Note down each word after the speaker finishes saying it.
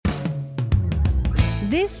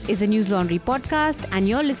This is a News Laundry podcast, and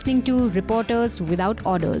you're listening to Reporters Without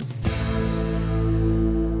Orders.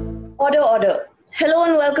 Order. Hello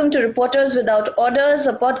and welcome to Reporters Without Orders,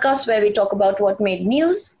 a podcast where we talk about what made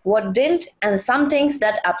news, what didn't, and some things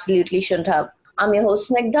that absolutely shouldn't have. I'm your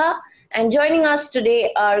host Snigdha, and joining us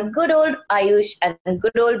today are good old Ayush and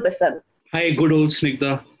good old Basant. Hi, good old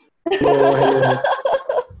Snigdha. Hello.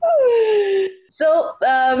 So,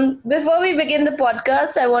 before we begin the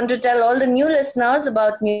podcast, I want to tell all the new listeners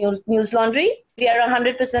about News Laundry. We are a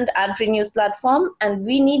 100% ad-free news platform, and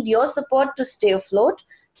we need your support to stay afloat.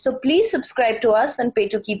 So please subscribe to us and pay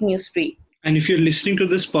to keep news free. And if you're listening to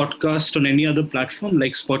this podcast on any other platform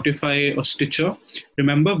like Spotify or Stitcher,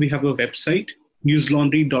 remember we have a website,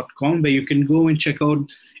 newslaundry.com, where you can go and check out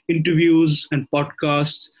interviews and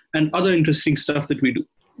podcasts and other interesting stuff that we do.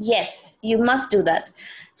 Yes, you must do that.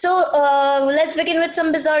 So let's begin with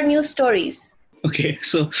some bizarre news stories. Okay,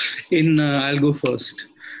 so I'll go first.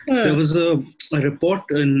 There was a report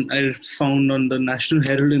I found on the National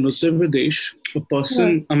Herald in Uttar Pradesh.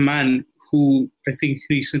 A man who I think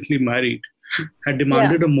recently married, had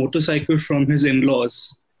demanded a motorcycle from his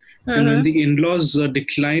in-laws. And when the in-laws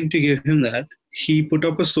declined to give him that, he put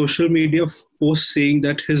up a social media post saying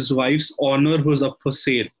that his wife's honor was up for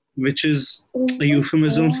sale, which is a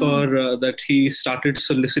euphemism for that he started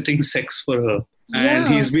soliciting sex for her.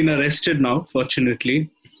 And he's been arrested now, fortunately.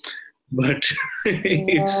 But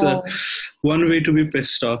it's one way to be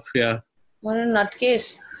pissed off, yeah. What a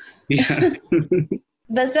nutcase. Yeah.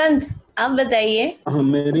 बसंत, आप बताइए.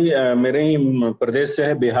 मेरे ही प्रदेश से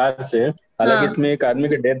है, बिहार से. हालांकि इसमें एक आदमी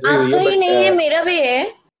की डेथ हुई है. आपका ही नहीं है, मेरा भी है.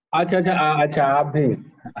 अच्छा आप भी.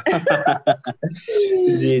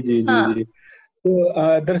 जी. तो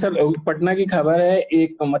दरअसल पटना की खबर है.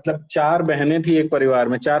 एक मतलब 4 बहनें थी एक परिवार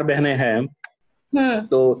में. 4 बहनें हैं.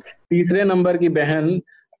 तो तीसरे नंबर की बहन,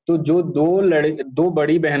 तो जो 2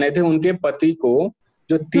 बड़ी बहनें थे, उनके पति को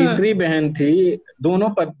जो तीसरी बहन थी,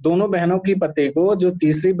 दोनों बहनों की पति को जो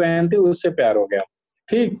तीसरी बहन थी उससे प्यार हो गया.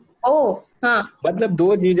 ठीक. मतलब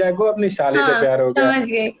 2 जीजा को अपनी साली से प्यार हो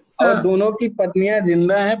गया. और दोनों की पत्नियां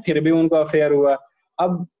जिंदा हैं, फिर भी उनको अफेयर हुआ.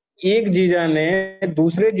 अब एक जीजा ने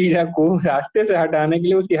दूसरे जीजा को रास्ते से हटाने के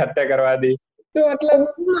लिए उसकी हत्या करवा दी. तो मतलब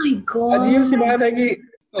अजीब सी बात है कि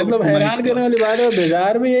मतलब हैरान करने वाली बात है. और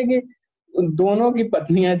बेजार भी है कि दोनों की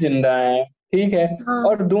पत्नियां जिंदा हैं, ठीक है,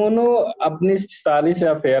 और दोनों अपनी साली से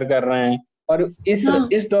अफेयर कर रहे हैं, और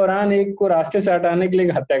इस दौरान एक को रास्ते से हटाने के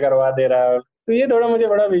लिए हत्या करवा दे रहा है. तो ये थोड़ा मुझे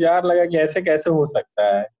बड़ा विजार लगा कि ऐसे कैसे हो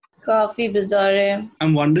सकता है. काफी बिजार है.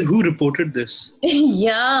 I'm wondering who reported this.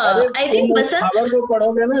 Yeah, I think बसंत. खबर को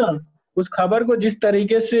पढ़ोगे ना, उस खबर को जिस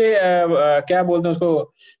तरीके से क्या बोलते हैं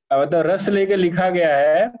उसको, मतलब रस लेके लिखा गया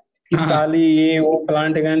है कि साली ये वो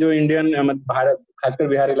प्लांट है, जो इंडियन भारत खासकर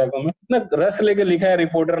बिहार इलाकों में ना रस लेके लिखा है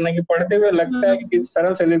रिपोर्टर ने, कि पढ़ते हुए लगता है कि किसी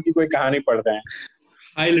सरल से की कोई कहानी पढ़ रहे हैं.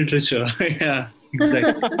 High literature. Yeah,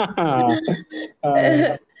 exactly.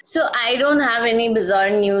 So I don't have any bizarre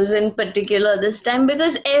news in particular this time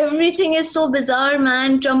because everything is so bizarre,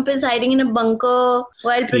 man. Trump is hiding in a bunker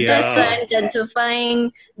while protests are intensifying.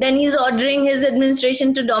 Then he's ordering his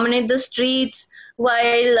administration to dominate the streets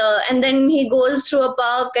and then he goes through a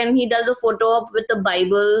park and he does a photo op with a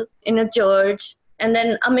Bible in a church. And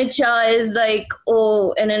then Amit Shah is like,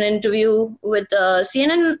 in an interview with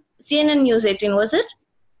CNN News 18, was it?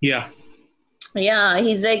 Yeah. Yeah,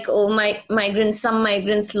 he's like, some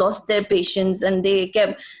migrants lost their patience and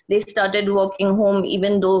they started walking home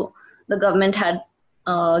even though the government had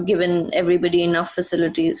given everybody enough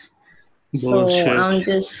facilities. Bullshit. So I'm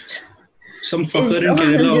just... Some fucker in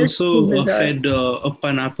Kerala also fed a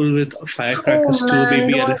pineapple with firecrackers to a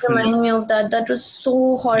baby elephant. Don't remind me of that. That was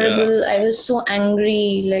so horrible. Yeah. I was so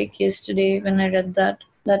angry yesterday when I read that.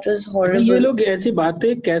 That was horrible. ये लोग ऐसी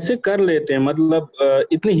बातें कैसे कर लेते हैं? मतलब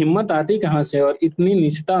इतनी हिम्मत आती कहाँ से, और इतनी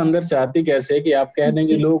निष्ठा अंदर से आती कैसे कि आप कह दें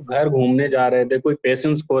कि लोग घर घूमने जा रहे थे, कोई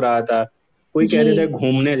पेशेंस खो रहा था, कोई कह रहे थे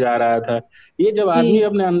घूमने जा रहा था. ये जब आदमी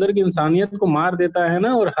अपने अंदर की इंसानियत को मार देता है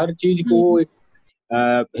ना, और हर चीज को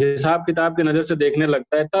हिसाब किताब की नजर से देखने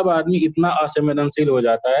लगता है, तब आदमी इतना असंवेदनशील हो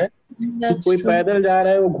जाता है. कोई पैदल जा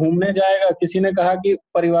रहा है, वो घूमने जाएगा. किसी ने कहा कि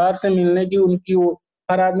परिवार से मिलने की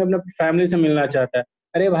हर आदमी अपने फैमिली से मिलना चाहता है.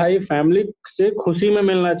 अरे भाई, फैमिली से खुशी में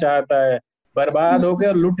मिलना चाहता है, बर्बाद होके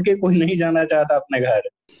और लुट के कोई नहीं जाना चाहता अपने घर.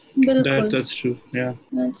 That's true. Yeah.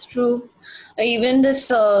 That's true. Even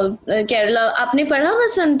this Kerala, आपने पढ़ा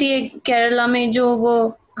बसंत, ये केरला में जो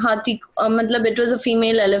वो हाथी, मतलब it was a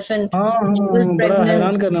female elephant. बड़ा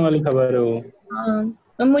हैरान करने वाली खबर है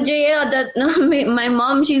वो. मुझे ये आदत ना, my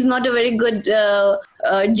mom, she's not a very good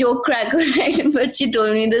joke cracker, right? But she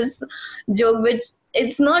told me this joke which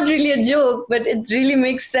it's not really a joke, but it really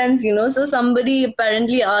makes sense, you know. So somebody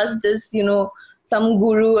apparently asked this, you know, some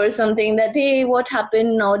guru or something, that, hey, what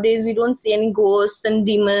happened nowadays? We don't see any ghosts and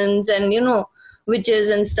demons and, you know, witches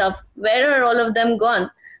and stuff. Where are all of them gone?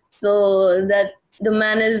 So that the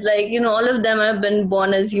man is like, you know, all of them have been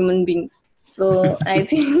born as human beings. So I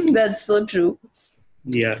think that's so true.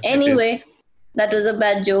 Yeah. Anyway, that was a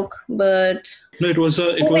bad joke, but no, it was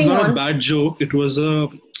not a bad joke. It was a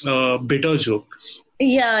bitter joke.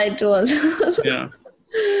 Yeah, it was. Yeah.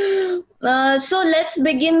 So let's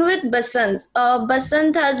begin with Basant.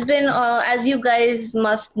 Basant has been, as you guys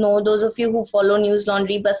must know, those of you who follow News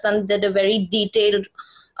Laundry, Basant did a very detailed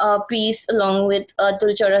piece along with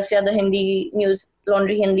Atul Chaurasia, the Hindi News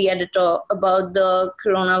Laundry Hindi editor, about the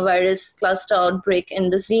coronavirus cluster outbreak in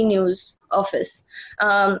the Zee News office.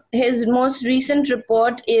 His most recent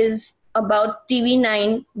report is about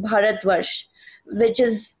TV9 Bharatvarsh, which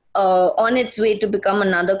is on its way to become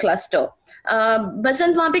another cluster.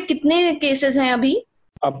 बसंत, वहाँ पे कितने cases हैं अभी?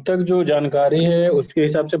 अब तक जो जानकारी है उसके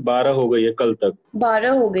हिसाब से 12 हो गई है। कल तक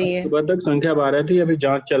 12 हो गई है। सुबह तक संख्या 12 थी, अभी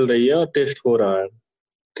जांच चल रही है और टेस्ट हो रहा है।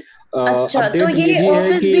 अच्छा, तो ये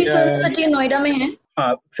ऑफिस भी फिल्म सिटी नोएडा में है?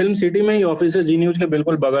 हाँ, फिल्म सिटी में ही ऑफिस है, जी न्यूज के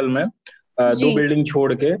बिल्कुल बगल में, 2 बिल्डिंग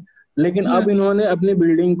छोड़ के। लेकिन अब इन्होंने अपनी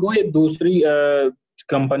बिल्डिंग को एक दूसरी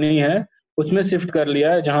कंपनी है उसमें शिफ्ट कर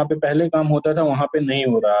लिया है, जहाँ पे पहले काम होता था वहां पे नहीं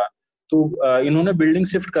हो रहा। तो इन्होंने बिल्डिंग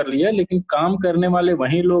शिफ्ट कर लिया, लेकिन काम करने वाले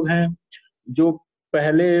वही लोग हैं जो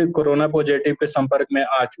पहले कोरोना पॉजिटिव के संपर्क में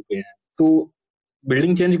आ चुके हैं। तो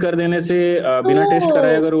बिल्डिंग चेंज कर देने से बिना टेस्ट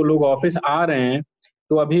कराए अगर वो लोग ऑफिस आ रहे हैं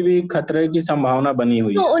तो अभी भी खतरे की संभावना बनी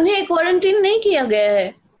हुई है। तो उन्हें क्वारंटीन नहीं किया गया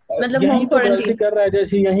है, मतलब होम क्वारंटीन कर रहा है।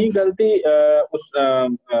 जैसे यही गलती उस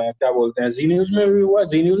क्या बोलते हैं, जी न्यूज में भी हुआ।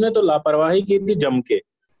 जी न्यूज ने तो लापरवाही की थी जम के।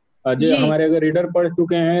 जो हमारे अगर रीडर पढ़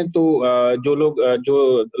चुके हैं तो जो लोग जो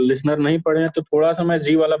लिसनर नहीं पढ़े हैं तो थोड़ा सा मैं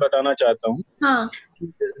जी वाला बताना चाहता हूँ। हाँ।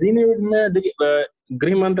 जी न्यूज में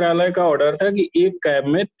गृह मंत्रालय का ऑर्डर था कि एक कैब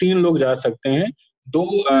में 3 लोग जा सकते हैं, 2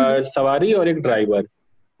 सवारी और 1 ड्राइवर।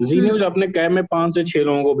 जी न्यूज अपने कैब में 5 से 6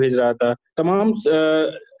 लोगों को भेज रहा था। तमाम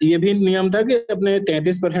ये भी नियम था कि अपने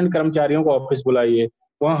 33% कर्मचारियों को ऑफिस बुलाइए,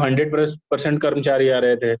 वहाँ 100% कर्मचारी आ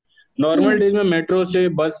रहे थे। नॉर्मल डेज में मेट्रो से,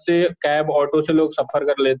 बस से, कैब, ऑटो से लोग सफर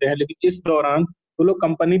कर लेते हैं, लेकिन इस दौरान तो लोग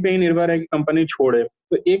कंपनी पे ही निर्भर है कि कंपनी छोड़े।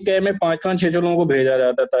 तो एक कैब में 5-5, 6 लोगों को भेजा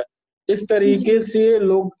जाता था। इस तरीके से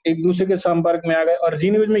लोग एक दूसरे के संपर्क में आ गए। और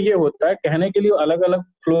जी न्यूज में ये होता है, कहने के लिए अलग अलग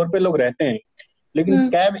फ्लोर पे लोग रहते हैं, लेकिन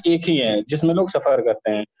कैब एक ही है जिसमें लोग सफर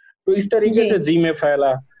करते हैं। तो इस तरीके से जी में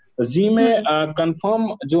फैला। जी में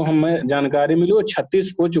कंफर्म जो हमें जानकारी मिली वो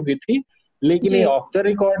 36 हो चुकी थी, लेकिन ये ऑफ द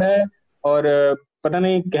रिकॉर्ड है और पता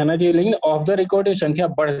नहीं कहना चाहिए, लेकिन ऑफ द रिकॉर्ड ये संख्या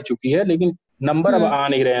बढ़ चुकी है, लेकिन नंबर अब आ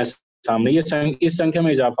नहीं रहे हैं सामने। ये इस संख्या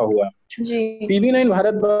में इजाफा हुआ। TV9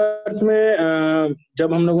 भारतवर्ष में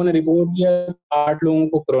जब हम लोगों ने रिपोर्ट किया 8 लोगों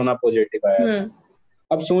को कोरोना पॉजिटिव आया।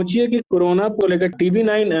 अब सोचिए कि कोरोना को लेकर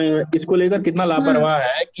TV9 इसको लेकर कितना लापरवाह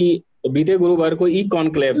है कि बीते गुरुवार को ई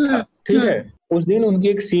कॉन्क्लेव था, ठीक है। उस दिन उनकी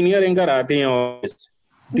एक सीनियर एंकर आती है ऑफिस,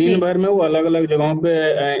 दिन भर में वो अलग अलग जगहों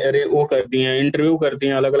पे वो करती हैं, इंटरव्यू करती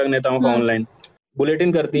हैं अलग अलग नेताओं का, ऑनलाइन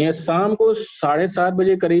बुलेटिन करती हैं। शाम को 7:30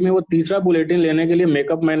 बजे करीब में वो तीसरा बुलेटिन लेने के लिए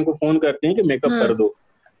मेकअप मैन को फोन करती हैं कि मेकअप कर दो।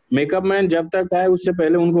 मेकअप मैन जब तक आए उससे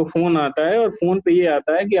पहले उनको फोन आता है और फोन पे ये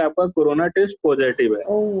आता है कि आपका कोरोना टेस्ट पॉजिटिव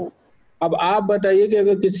है। अब आप बताइए कि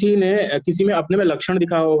अगर किसी में अपने में लक्षण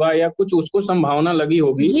दिखा होगा या कुछ उसको संभावना लगी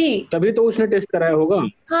होगी तभी तो उसने टेस्ट कराया होगा।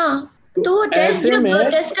 हाँ, तो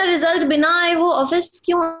टेस्ट का रिजल्ट बिना आए वो ऑफिस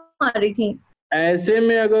क्यों आ रही थी? ऐसे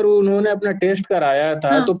में अगर उन्होंने अपना टेस्ट कराया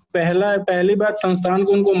था तो पहली बात संस्थान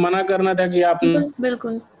को उनको मना करना था कि आप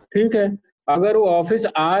बिल्कुल ठीक है। अगर वो ऑफिस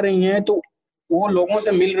आ रही हैं तो वो लोगों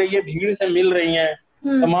से मिल रही है, भीड़ से मिल रही हैं,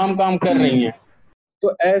 तमाम काम कर रही हैं,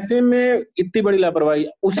 तो ऐसे में इतनी बड़ी लापरवाही।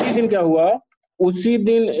 उसी दिन क्या हुआ, उसी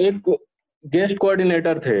दिन एक गेस्ट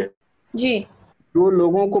कोऑर्डिनेटर थे जी जो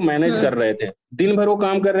लोगों को मैनेज कर रहे थे। दिन भर वो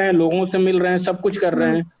काम कर रहे हैं, लोगों से मिल रहे हैं, सब कुछ कर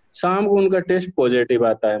रहे हैं, शाम को उनका टेस्ट पॉजिटिव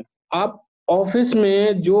आता है। आप ऑफिस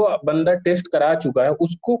में जो बंदा टेस्ट करा चुका है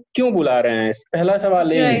उसको क्यों बुला रहे हैं? पहला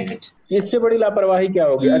सवाल ये है, इससे बड़ी लापरवाही क्या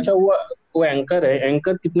होगी? अच्छा, वो एंकर है,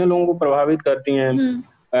 एंकर कितने लोगों को प्रभावित करती हैं?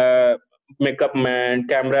 मेकअप मैन,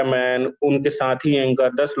 कैमरा मैन, उनके साथ ही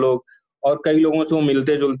एंकर 10 लोग, और कई लोगों से वो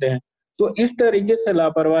मिलते जुलते हैं। तो इस तरीके से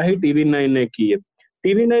लापरवाही TV9 ने की है।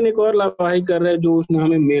 TV9 एक और लापरवाही कर रहा है जो उसने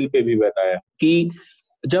हमें मेल पे भी बताया कि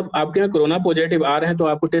जब आपके यहाँ कोरोना पॉजिटिव आ रहे हैं तो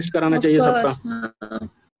आपको टेस्ट कराना चाहिए सबका।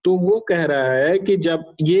 तो वो कह रहा है कि जब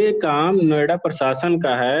ये काम नोएडा प्रशासन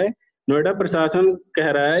का है, नोएडा प्रशासन कह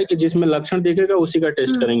रहा है कि जिसमें लक्षण दिखेगा उसी का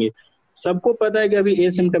टेस्ट करेंगे। सबको पता है कि अभी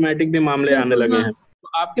एसिम्प्टोमेटिक भी मामले आने लगे हैं। तो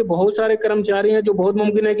आपके बहुत सारे कर्मचारी हैं जो बहुत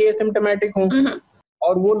मुमकिन है कि एसिम्प्टोमेटिक हों,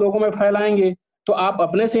 और वो लोगों में फैलाएंगे। तो आप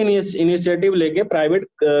अपने से इनिशिएटिव लेके प्राइवेट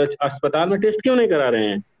अस्पताल में टेस्ट क्यों नहीं करा रहे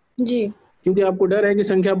हैं? जी, क्योंकि आपको डर है कि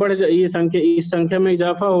संख्या बढ़ जाए, इस संख्या में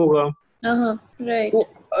इजाफा होगा। राइट। तो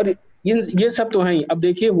और ये सब तो है ही। अब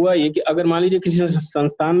देखिए हुआ ये कि अगर मान लीजिए किसी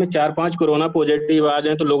संस्थान में 4-5 कोरोना पॉजिटिव आ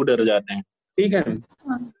जाए तो लोग डर जाते हैं, ठीक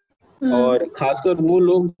है। और खासकर वो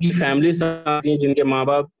लोग की फैमिली आती है जिनके माँ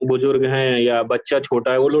बाप बुजुर्ग हैं या बच्चा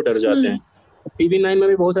छोटा है, वो लोग डर जाते हैं। TV9 में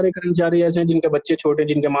भी बहुत सारे कर्मचारी ऐसे हैं जिनके बच्चे छोटे,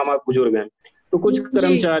 जिनके माँ बाप बुजुर्ग हैं। तो कुछ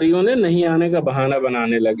कर्मचारियों ने नहीं आने का बहाना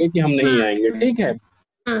बनाने लगे कि हम नहीं आएंगे, ठीक है।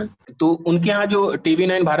 तो उनके यहाँ जो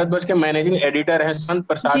TV9 भारतवर्ष के मैनेजिंग एडिटर हैं संत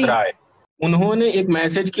प्रसाद राय, उन्होंने एक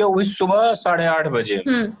मैसेज किया वही सुबह 8:30 बजे।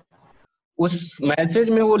 उस मैसेज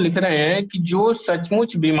में वो लिख रहे हैं कि जो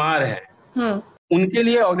सचमुच बीमार है उनके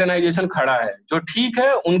लिए ऑर्गेनाइजेशन खड़ा है, जो ठीक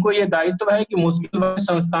है उनको ये दायित्व है कि मुश्किल वक्त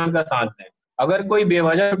संस्थान का साथ दें। अगर कोई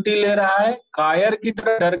बेवजह छुट्टी ले रहा है, कायर की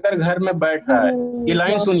तरह डर कर घर में बैठ रहा है, ये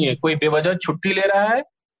लाइन सुनिए, कोई बेवजह छुट्टी ले रहा है,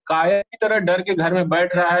 कायर की तरह डर के घर में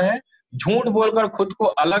बैठ रहा है, झूठ बोलकर खुद को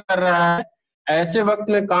अलग कर रहा है, ऐसे वक्त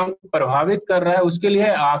में काम को प्रभावित कर रहा है, उसके लिए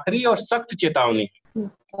आखिरी और सख्त चेतावनी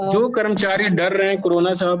है। जो कर्मचारी डर रहे हैं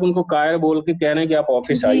कोरोना से, आप उनको कायर बोल के कह रहे हैं कि आप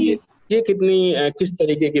ऑफिस आइए, ये किस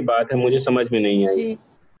तरीके की बात है, मुझे समझ में नहीं आई।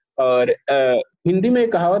 और हिंदी में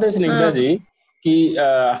एक कहावत है स्निग्धा जी कि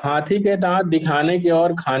हाथी के दांत दिखाने के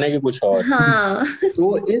और खाने के कुछ और।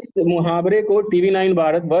 तो इस मुहावरे को TV9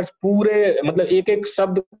 भारतवर्ष पूरे मतलब एक एक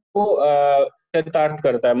शब्द को चरितार्थ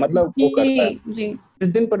करता है, मतलब वो करता है। इस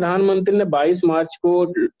दिन प्रधानमंत्री ने 22 मार्च को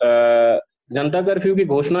जनता कर्फ्यू की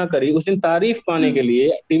घोषणा करी, उस दिन तारीफ पाने के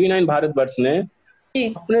लिए TV9 भारतवर्ष ने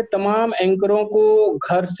अपने तमाम एंकरों को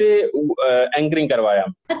घर से एंकरिंग करवाया।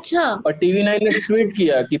 अच्छा। और TV9 ने ट्वीट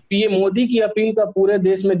किया कि PM मोदी की अपील का पूरे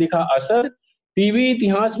देश में दिखा असर, टीवी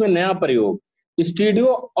इतिहास में नया प्रयोग, स्टूडियो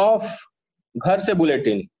ऑफ घर से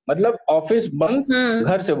बुलेटिन, मतलब ऑफिस बंद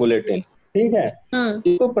घर से बुलेटिन, ठीक है।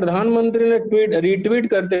 इसको प्रधानमंत्री ने रीट्वीट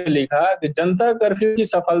करते लिखा कि जनता कर्फ्यू की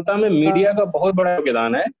सफलता में मीडिया का बहुत बड़ा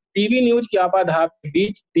योगदान है। टीवी न्यूज की आपाधाप के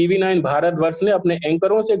बीच TV9 भारतवर्ष ने अपने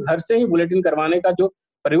एंकरों से घर से ही बुलेटिन करवाने का जो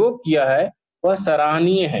प्रयोग किया है वह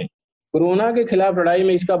सराहनीय है। कोरोना के खिलाफ लड़ाई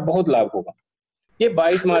में इसका बहुत लाभ होगा। ये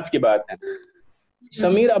 22 मार्च की बात है।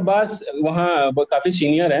 समीर अब्बास वहाँ काफी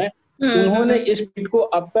सीनियर हैं, उन्होंने इस ट्वीट को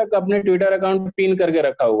अब तक अपने ट्विटर अकाउंट पे पिन करके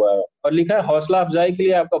रखा हुआ है और लिखा है, हौसला अफजाई के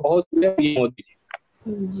लिए आपका बहुत शुक्रिया मोदी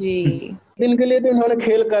जी। दिन के लिए तो इन्होंने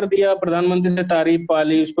खेल कर दिया, प्रधानमंत्री से तारीफ पा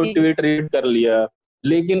ली, उसको ट्वीट रीड कर लिया,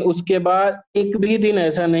 लेकिन उसके बाद एक भी दिन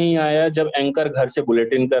ऐसा नहीं आया जब एंकर घर से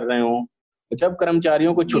बुलेटिन कर रहे हो, जब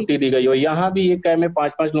कर्मचारियों को छुट्टी दी गई हो। यहाँ भी एक टाइम में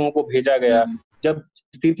 5-5 लोगों को भेजा गया, जब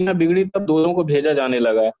स्थितियां बिगड़ी तब 2 लोगों को भेजा जाने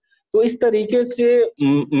लगा। तो इस तरीके से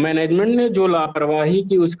मैनेजमेंट ने जो लापरवाही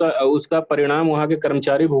की उसका परिणाम वहाँ के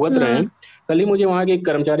कर्मचारी भुगत रहे हैं। कल ही मुझे वहाँ के एक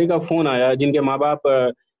कर्मचारी का फोन आया जिनके माँ बाप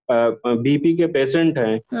BP के पेशेंट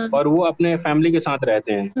हैं और वो अपने फैमिली के साथ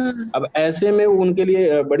रहते हैं। अब ऐसे में उनके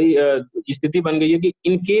लिए बड़ी स्थिति बन गई है कि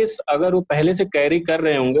इन केस अगर वो पहले से कैरी कर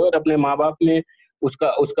रहे होंगे और अपने माँ बाप में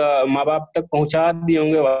उसका माँ बाप तक पहुंचा दिए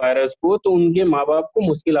होंगे वायरस को, तो उनके माँ बाप को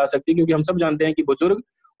मुश्किल आ सकती है, क्योंकि हम सब जानते हैं कि बुजुर्ग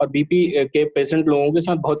और BP के पेशेंट लोगों के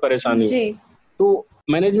साथ बहुत परेशानी है। तो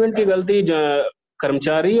मैनेजमेंट की गलती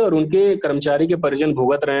कर्मचारी और उनके कर्मचारी के परिजन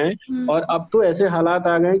भुगत रहे हैं। और अब तो ऐसे हालात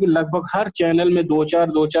आ गए हैं कि लगभग हर चैनल में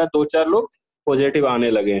 2-4 लोग पॉजिटिव आने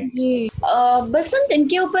लगे हैं। बसंत,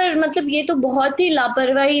 इनके ऊपर मतलब ये तो बहुत ही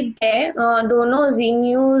लापरवाही है, दोनों जी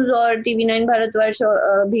न्यूज और TV9 भारतवर्ष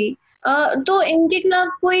भी। तो इनके खिलाफ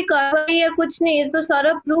कोई कार्रवाई या कुछ नहीं, ये तो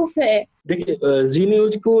सारा प्रूफ है। देखिए, जी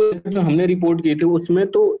न्यूज को जो हमने रिपोर्ट की थी उसमें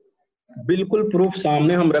तो बिल्कुल प्रूफ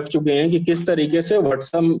सामने हम रख चुके हैं कि किस तरीके से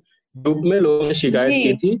व्हाट्सएप ग्रुप में लोगों ने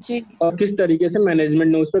शिकायत की थी और किस तरीके से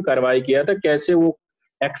मैनेजमेंट ने उस पर कार्रवाई किया था। कैसे वो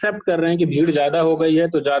एक्सेप्ट कर रहे हैं कि भीड़ ज्यादा हो गई है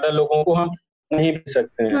तो ज्यादा लोगों को हम नहीं भेज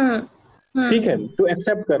सकते हैं, ठीक है, तो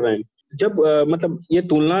एक्सेप्ट कर रहे हैं। जब मतलब ये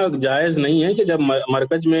तुलना जायज नहीं है कि जब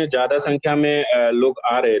मरकज में ज्यादा संख्या में लोग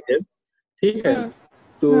आ रहे थे, ठीक है,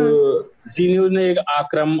 तो जी न्यूज ने एक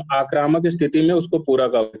आक्रामक स्थिति में उसको पूरा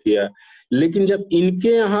कवर किया। लेकिन जब इनके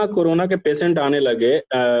यहाँ कोरोना के पेशेंट आने लगे,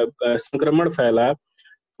 संक्रमण फैला,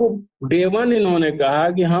 तो डे 1 इन्होंने कहा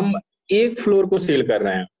कि हम एक फ्लोर को सील कर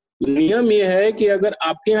रहे हैं। नियम ये है कि अगर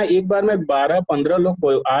आपके यहाँ एक बार में 12-15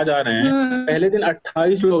 लोग आ जा रहे हैं, पहले दिन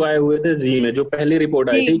 28 लोग आए हुए थे जी में, जो पहली रिपोर्ट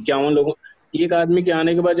आई थी 51 लोगों, एक आदमी के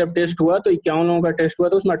आने के बाद जब टेस्ट हुआ तो 51 लोगों का टेस्ट हुआ,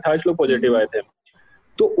 तो उसमें 28 लोग पॉजिटिव आए थे।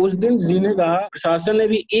 तो उस दिन जी ने कहा, प्रशासन ने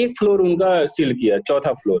भी एक फ्लोर उनका सील किया,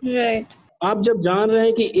 चौथा फ्लोर। आप जब जान रहे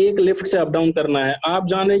हैं कि एक लिफ्ट से अप डाउन करना है, आप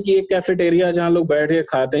जान रहे हैं कि एक कैफेटेरिया जहाँ लोग बैठ के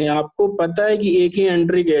खाते हैं, आपको पता है कि एक ही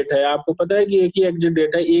एंट्री गेट है, आपको पता है कि एक ही एग्जिट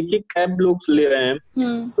गेट है, एक ही कैब लोग ले रहे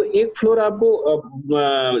हैं, तो एक फ्लोर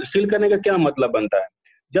आपको सील करने का क्या मतलब बनता है?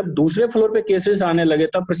 जब दूसरे फ्लोर पे केसेस आने लगे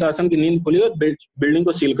तब प्रशासन की नींद खुली और बिल्डिंग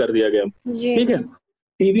को सील कर दिया गया। ठीक है,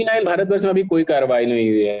 TV9 भारतवर्ष में अभी कोई कार्रवाई नहीं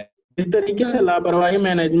हुई है। इस तरीके से लापरवाही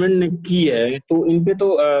मैनेजमेंट ने की है, तो इनपे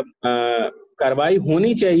तो कार्रवाई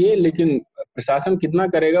होनी चाहिए, लेकिन प्रशासन कितना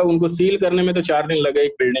करेगा? उनको सील करने में तो 4 दिन लगे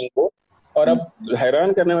एक बिल्डिंग को। और अब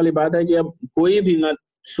हैरान करने वाली बात है कि अब कोई भी ना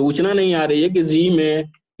सूचना नहीं आ रही है कि जी में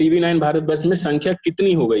TV9 भारतवर्ष में संख्या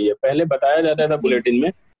कितनी हो गई है। पहले बताया जाता था बुलेटिन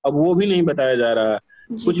में, अब वो भी नहीं बताया जा रहा।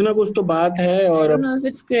 कुछ ना कुछ तो बात है। और I don't know if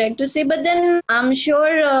it's correct to say, but then I'm sure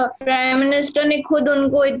prime minister ने खुद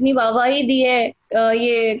उनको इतनी वाहवाही दी है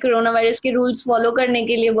ये कोरोना वायरस के रूल्स फॉलो करने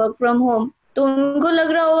के लिए, वर्क फ्रॉम होम, तो उनको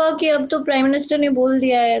लग रहा होगा कि अब तो प्राइम मिनिस्टर ने बोल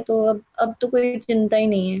दिया है, तो अब तो कोई चिंता ही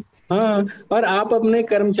नहीं है। हाँ, और आप अपने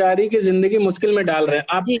कर्मचारी की जिंदगी मुश्किल में डाल रहे हैं।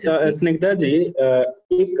 आप स्निग्धा जी,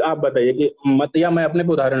 एक आप बताइए कि या मैं अपने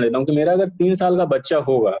को उदाहरण लेता हूँ कि मेरा अगर 3 साल का बच्चा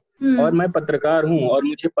होगा और मैं पत्रकार हूँ और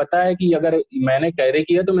मुझे पता है कि अगर मैंने कैरी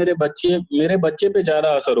किया तो मेरे बच्चे पे ज्यादा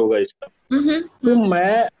असर होगा इसका, तो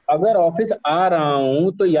मैं अगर ऑफिस आ रहा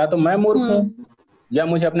हूँ तो या तो मैं मूर्ख हूँ या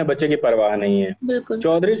मुझे अपने बच्चे की परवाह नहीं है।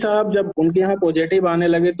 चौधरी साहब जब उनके यहाँ पॉजिटिव आने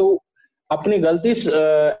लगे तो अपनी गलती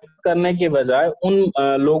करने के बजाय उन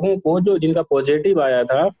लोगों को जिनका पॉजिटिव आया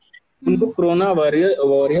था उनको कोरोना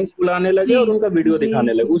वॉरियर्स बुलाने लगे और उनका वीडियो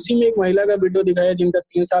दिखाने लगे। उसी में एक महिला का वीडियो दिखाया जिनका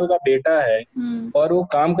 3 साल का बेटा है और वो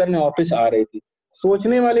काम करने ऑफिस आ रही थी।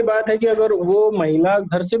 सोचने वाली बात है कि अगर वो महिला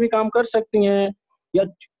घर से भी काम कर सकती हैं, या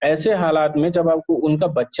ऐसे हालात में जब आपको उनका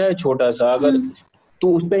बच्चा है छोटा सा, अगर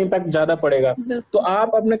तो उस पर इम्पैक्ट ज्यादा पड़ेगा। तो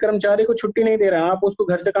आप अपने कर्मचारी को छुट्टी नहीं दे रहे हैं, आप उसको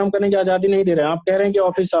घर से काम करने की आजादी नहीं दे रहे हैं, आप कह रहे हैं कि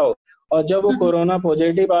ऑफिस आओ, और जब वो कोरोना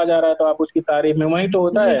पॉजिटिव आ जा रहा है तो आप उसकी तारीफ में। वही तो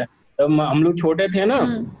होता है, हम लोग छोटे थे ना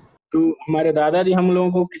तो हमारे दादाजी हम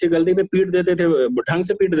लोगों को किसी गलती पे पीट देते थे, ढंग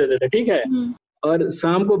से पीट देते थे, ठीक है, और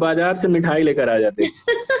शाम को बाजार से मिठाई लेकर आ जाते।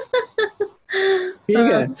 ठीक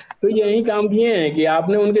है, तो यही काम किए हैं कि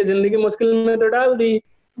आपने उनकी जिंदगी मुश्किल में तो डाल दी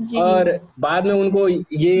और बाद में उनको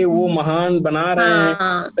ये वो महान बना रहे हैं।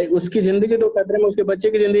 भाई उसकी जिंदगी तो खतरे में, उसके बच्चे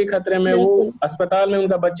की जिंदगी खतरे में, वो अस्पताल में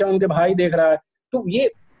उनका बच्चा उनके भाई देख रहा है, तो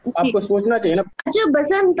ये आपको सोचना चाहिए ना। अच्छा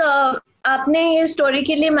बसंत, आपने ये स्टोरी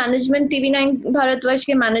के लिए मैनेजमेंट TV9 भारतवर्ष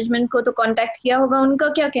के मैनेजमेंट को तो कांटेक्ट किया होगा, उनका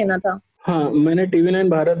क्या कहना था? हाँ, मैंने TV9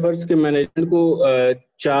 भारतवर्ष के मैनेजमेंट को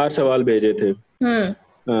 4 सवाल भेजे थे।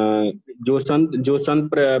 जो संत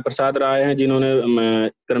प्रसाद राय हैं जिन्होंने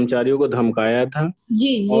कर्मचारियों को धमकाया था,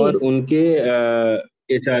 और उनके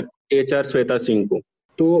HR श्वेता सिंह को,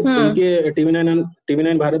 तो उनके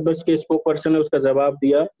TV9 भारतवर्ष के स्पोक पर्सन ने उसका जवाब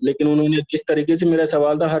दिया, लेकिन उन्होंने जिस तरीके से मेरा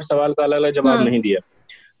सवाल था हर सवाल का अलग अलग जवाब नहीं दिया।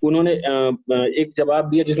 उन्होंने एक जवाब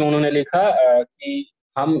दिया जिसमें उन्होंने लिखा कि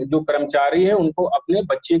हम जो कर्मचारी है उनको अपने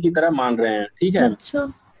बच्चे की तरह मान रहे हैं। ठीक है,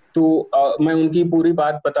 तो मैं उनकी पूरी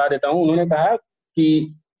बात बता देता हूँ। उन्होंने कहा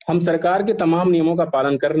कि हम सरकार के तमाम नियमों का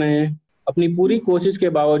पालन कर रहे हैं, अपनी पूरी कोशिश के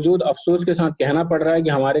बावजूद अफसोस के साथ कहना पड़ रहा है कि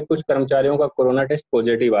हमारे कुछ कर्मचारियों का कोरोना टेस्ट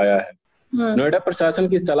पॉजिटिव आया है। नोएडा प्रशासन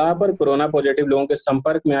की सलाह पर कोरोना पॉजिटिव लोगों के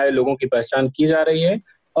संपर्क में आए लोगों की पहचान की जा रही है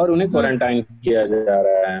और उन्हें क्वारंटाइन किया जा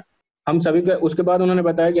रहा है। हम सभी का, उसके बाद उन्होंने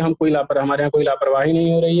बताया कि हमारे यहाँ कोई लापरवाही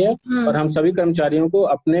नहीं हो रही है और हम सभी कर्मचारियों को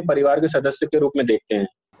अपने परिवार के सदस्य के रूप में देखते हैं।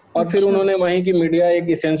 और फिर उन्होंने वही कि मीडिया एक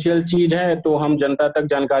इसेंशियल चीज है तो हम जनता तक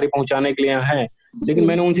जानकारी पहुंचाने के लिए हैं। लेकिन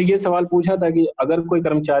मैंने उनसे ये सवाल पूछा था कि अगर कोई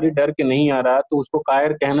कर्मचारी डर के नहीं आ रहा तो उसको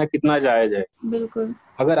कायर कहना कितना जायज है। बिल्कुल,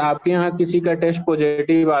 अगर आपके यहाँ किसी का टेस्ट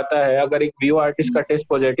पॉजिटिव आता है, अगर एक वीओ आर्टिस्ट का टेस्ट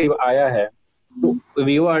पॉजिटिव आया है तो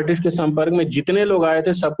वीओ आर्टिस्ट के संपर्क में जितने लोग आए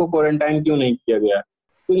थे सबको क्वारंटाइन क्यों नहीं किया गया?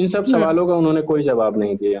 तो इन सब सवालों का उन्होंने कोई जवाब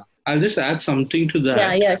नहीं दिया। I'll just add something to that.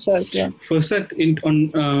 Yeah, sure. Yeah. First, on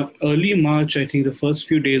early March, I think the first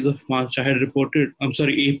few days of March, I had reported.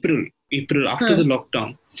 April after the lockdown,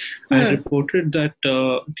 I had reported that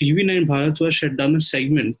TV9 Bharatvarsh had done a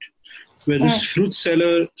segment where this fruit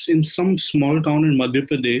seller in some small town in Madhya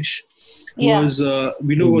Pradesh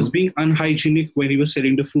was being unhygienic when he was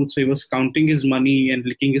selling the fruit. So he was counting his money and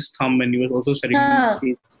licking his thumb, and he was also selling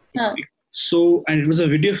fruit. So, and it was a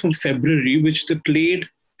video from February which they played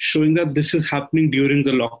showing that this is happening during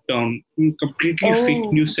the lockdown, completely fake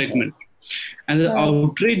news segment. And the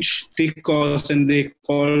outrage they caused, and they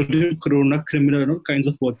called him Corona criminal and all kinds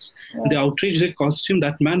of words. The outrage they caused him,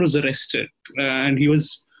 that man was arrested and he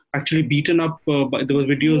was actually beaten up. There were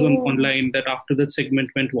videos online that after that segment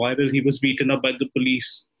went viral, he was beaten up by the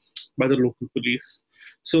police, by the local police.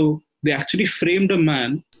 So they actually framed a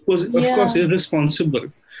man who was, of course,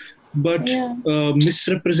 irresponsible. but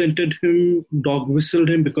misrepresented him, dog whistled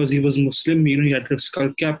him because he was Muslim. He had a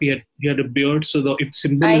skull cap, he had a beard, so the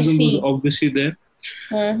symbolism was obviously there.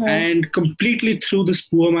 And completely threw this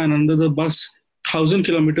poor man under the bus 1,000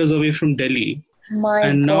 kilometers away from Delhi.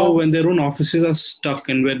 Now when their own offices are stuck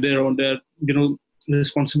and when they're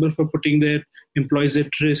responsible for putting their employees at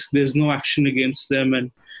risk, there's no action against them.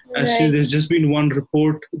 And actually there's just been one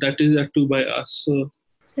report that too by us. So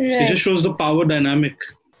it just shows the power dynamic.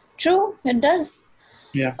 True, it does.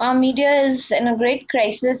 Yeah. Our media is in a great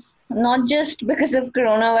crisis, not just because of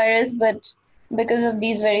coronavirus, but because of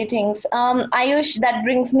these very things. Ayush, that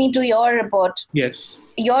brings me to your report. Yes.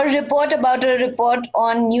 Your report about a report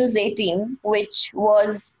on News 18, which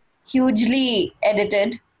was hugely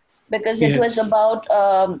edited because it was about,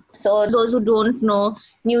 so those who don't know,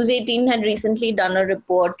 News 18 had recently done a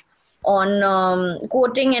report on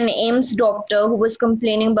quoting an AIIMS doctor who was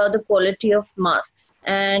complaining about the quality of masks.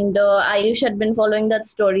 And Ayush had been following that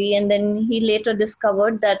story, and then he later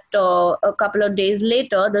discovered that a couple of days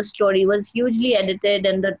later, the story was hugely edited,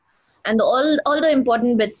 and all the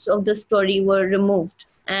important bits of the story were removed.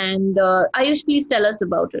 And Ayush, please tell us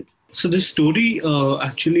about it. So this story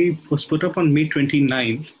actually was put up on May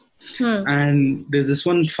 29th. And there's this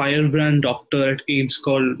one firebrand doctor at AIIMS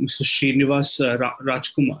called Mr. Srinivas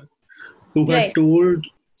Rajkumar, who had told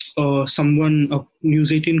someone, a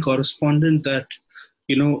News 18 correspondent, that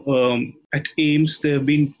at AIIMS, there have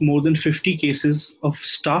been more than 50 cases of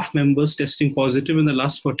staff members testing positive in the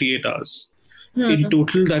last 48 hours. In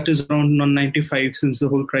total, that is around 95 since the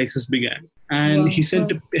whole crisis began. And he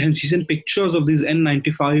sent pictures of these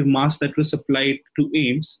N95 masks that were supplied to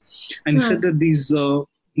AIIMS. And he said that these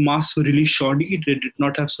masks were really shoddy. They did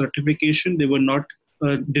not have certification. They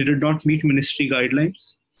did not meet ministry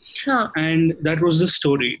guidelines. And that was the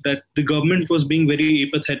story, that the government was being very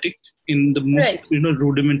apathetic in the most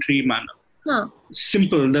rudimentary manner.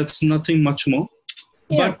 Simple, that's nothing much more.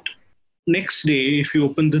 But next day, if you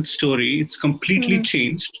open the story, it's completely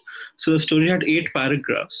changed. So the story had 8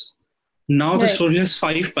 paragraphs. Now the story has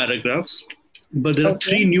 5 paragraphs, but there are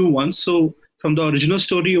 3 new ones. So from the original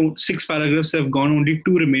story, 6 paragraphs have gone, only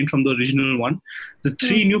 2 remain from the original one. The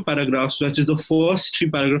 3 new paragraphs, which is the first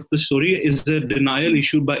 3 paragraphs of the story, is a denial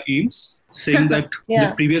issued by AIIMS, saying that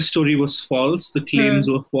the previous story was false, the claims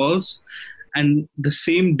were false. And the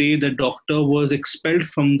same day, the doctor was expelled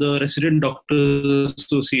from the Resident Doctors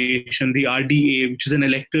Association, the RDA, which is an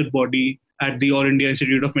elected body at the All India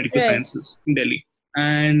Institute of Medical Sciences in Delhi.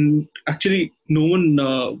 And actually, no one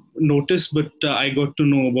noticed, but I got to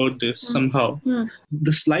know about this somehow.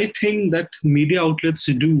 The slight thing that media outlets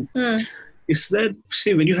do is that,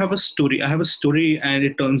 say, when you have a story, I have a story and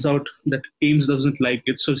it turns out that AIIMS doesn't like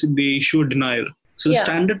it, so they issue a denial. So the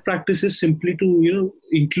standard practice is simply to,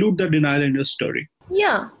 include the denial in your story.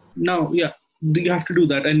 Now, you have to do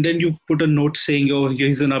that. And then you put a note saying, oh,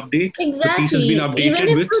 here's an update. Exactly. The piece has been updated. Even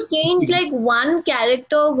if you change like one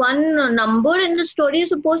character, one number in the story, you're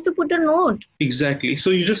supposed to put a note. Exactly.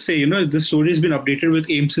 So you just say, the story has been updated with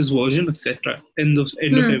AIIMS's version, etc. End of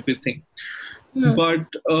everything. But,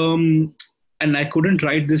 and I couldn't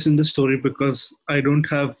write this in the story because I don't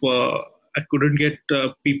have... I couldn't get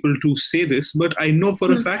people to say this, but I know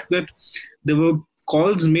for a fact that there were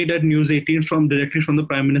calls made at News 18 directly from the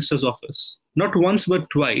Prime Minister's office. Not once, but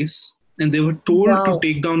twice. And they were told to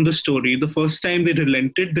take down the story. The first time they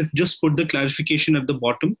relented, they just put the clarification at the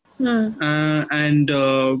bottom.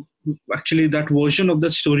 Actually, that version of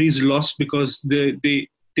that story is lost because they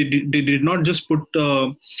did not just put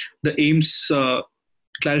the AIIMS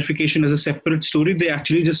clarification as a separate story. They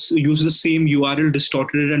actually just use the same URL,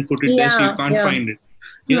 distorted it and put it there so you can't find it.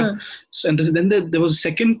 So, and then there was a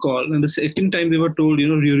second call, and the second time they were told,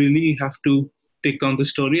 you really have to take down the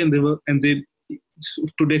story, and they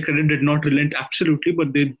to their credit did not relent absolutely,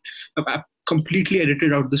 but they completely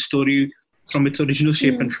edited out the story from its original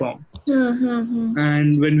shape and form.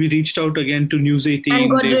 And when we reached out again to News 18,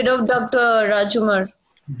 and got rid of Dr. Rajkumar.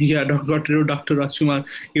 Yeah, got rid of Dr. Rajkumar.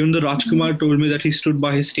 Even though Rajkumar told me that he stood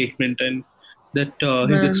by his statement and that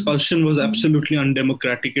his expulsion was absolutely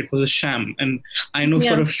undemocratic. It was a sham. And I know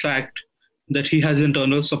for a fact that he has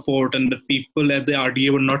internal support and the people at the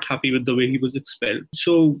RDA were not happy with the way he was expelled.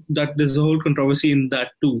 So that there's a whole controversy in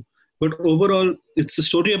that too. But overall, it's a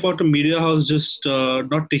story about a media house just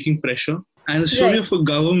not taking pressure. And the story of a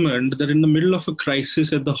government that in the middle of a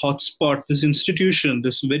crisis at the hotspot, this institution,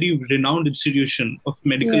 this very renowned institution of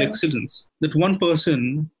medical excellence, that one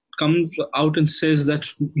person comes out and says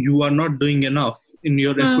that you are not doing enough in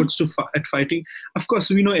your efforts at fighting. Of course,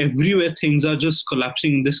 we know everywhere things are just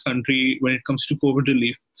collapsing in this country when it comes to COVID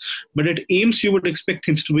relief. But at AIIMS, you would expect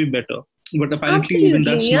things to be better. But apparently, even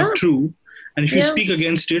that's not true. And if you speak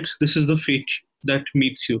against it, this is the fate that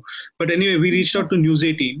meets you. But anyway, we reached out to News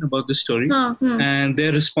 18 about this story. And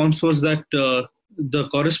their response was that the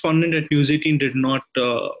correspondent at News 18 did not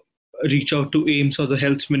reach out to AIIMS or the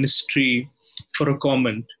health ministry for a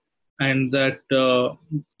comment. And that,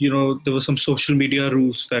 there were some social media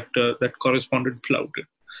rules that correspondent flouted.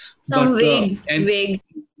 Some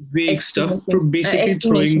vague stuff, basically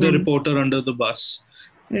throwing the reporter under the bus.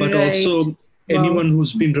 But also, anyone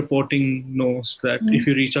who's been reporting knows that if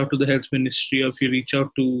you reach out to the health ministry or if you reach out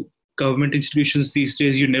to government institutions these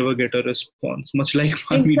days, you never get a response, much like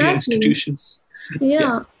media institutions.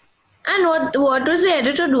 Yeah. And what was the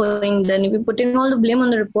editor doing then? If you're putting all the blame on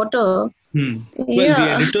the reporter? Well, the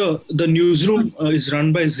editor, the newsroom is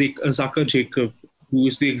run by Zaka Jacob, who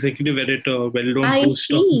is the executive editor, well-known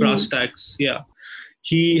host of Brass Tacks. Yeah.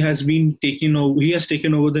 He has taken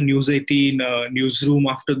over the News 18 newsroom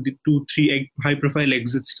after the 2-3 high-profile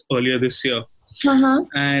exits earlier this year.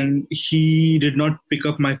 And he did not pick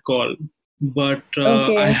up my call. But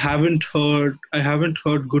I haven't heard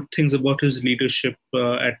good things about his leadership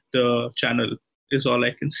at the channel, is all I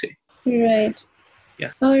can say. Right.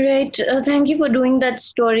 Yeah. All right. Thank you for doing that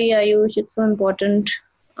story, Ayush. It's so important.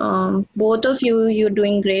 Both of you're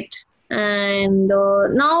doing great. And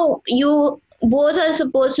now you both are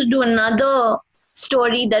supposed to do another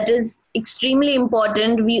story that is extremely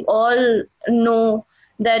important. We all know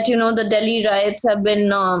that, the Delhi riots have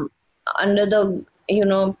been under the,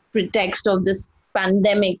 pretext of this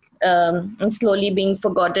pandemic slowly being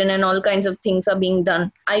forgotten, and all kinds of things are being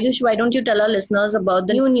done. Ayush, why don't you tell our listeners about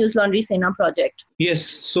the new News Laundry Sena project? Yes.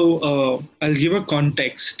 So I'll give a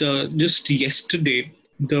context. Just yesterday,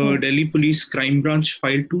 the Delhi Police Crime Branch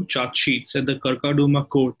filed 2 charge sheets at the Karkadoma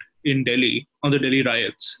court in Delhi on the Delhi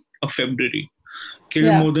riots of February.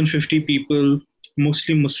 Killed more than 50 people,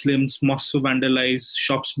 mostly Muslims, mosques were vandalized,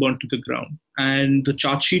 shops burnt to the ground. And the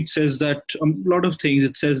charge sheet says that a lot of things.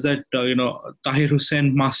 It says that, Tahir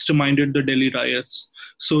Hussain masterminded the Delhi riots.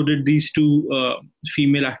 So did these 2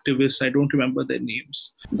 female activists. I don't remember their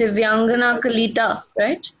names. Divyangana Kalita,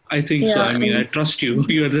 right? I think so. I mean, I trust you.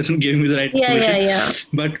 You are giving me the right information. Yeah.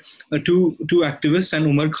 But 2 activists and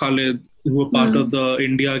Umar Khalid, who were part of the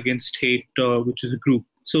India Against Hate, which is a group.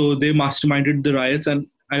 So they masterminded the riots, and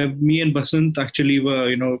me and Basant actually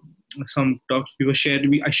were, some talk. I shared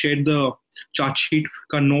the charge sheet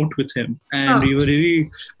note with him, and we were really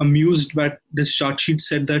amused that this charge sheet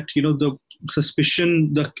said that, the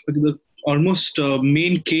suspicion, the almost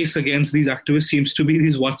main case against these activists seems to be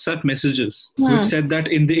these WhatsApp messages, which said that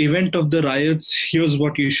in the event of the riots, here's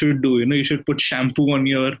what you should do. You should put shampoo on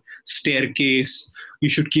your staircase. You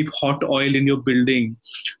should keep hot oil in your building.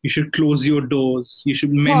 You should close your doors.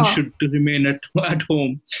 Men should remain at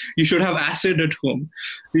home. You should have acid at home.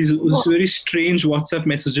 These very strange WhatsApp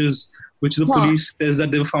messages, which the police says that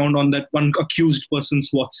they found on that one accused person's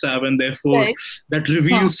WhatsApp, and therefore that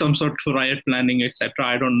reveals some sort of riot planning, etc.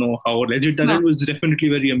 I don't know how legit that is. It was definitely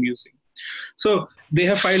very amusing. So they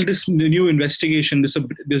have filed this new investigation.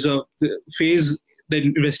 There's a phase. The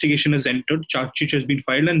investigation has entered. Charge sheet has been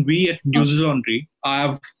filed, and we at News Laundry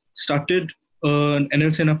have started an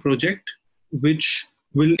NL Sena project, which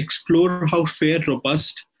will explore how fair,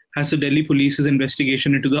 robust has the Delhi police's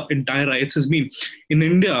investigation into the entire riots has been. In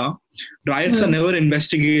India, riots are never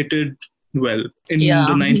investigated well. In the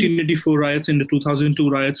 1984 riots, in the 2002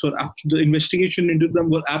 riots, the investigation into them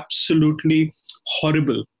were absolutely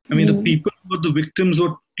horrible. I mean, the people who were the victims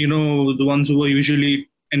were, the ones who were usually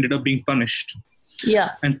ended up being punished.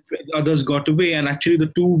 Yeah. And others got away. And actually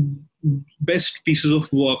the 2 best pieces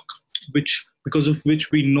of work, because of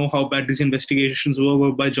which we know how bad these investigations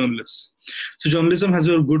were by journalists. So journalism has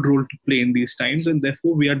a good role to play in these times, and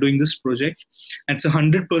therefore we are doing this project. And it's a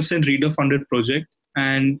 100% reader-funded project.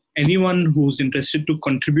 And anyone who's interested to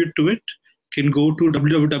contribute to it can go to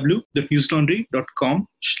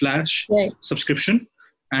www.newslaundry.com/subscription.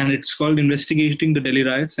 And it's called Investigating the Delhi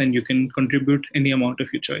Riots, and you can contribute any amount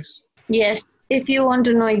of your choice. Yes, if you want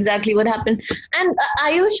to know exactly what happened. And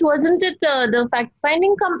Ayush, wasn't it the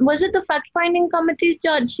fact-finding was it the fact-finding committee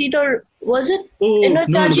charge sheet, or was it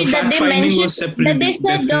charge sheet that they mentioned that they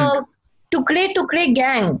said Tukre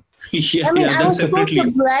gang? Yeah, I mean, I was so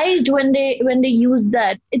surprised when they used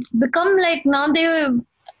that. It's become like now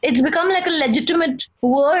it's become like a legitimate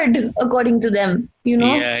word according to them. you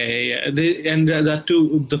know. And that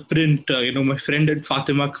too, the print, my friend at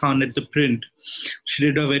Fatima Khan at the print, she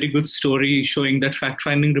did a very good story showing that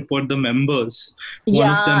fact-finding report, the members, one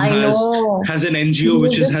of them has an NGO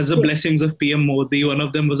which has the blessings of PM Modi. One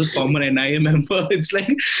of them was a former NIA member. It's like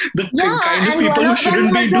the kind of people who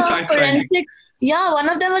shouldn't be into fact-finding. Yeah, one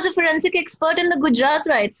of them was a forensic expert in the Gujarat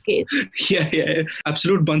riots case. Yeah.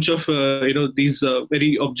 Absolute bunch of, these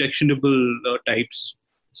very objectionable types.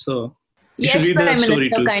 So, yes, Prime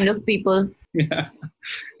Minister kind of people.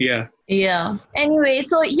 Yeah. Anyway,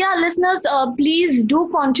 so listeners, please do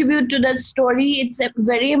contribute to that story. It's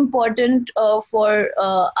very important for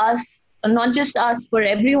us, not just us, for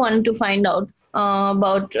everyone to find out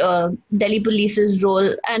about Delhi Police's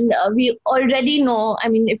role. And we already know, I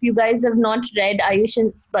mean, if you guys have not read Ayush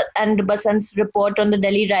and Basant's report on the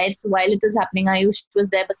Delhi riots while it was happening, Ayush was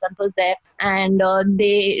there, Basant was there, and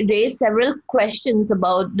they raised several questions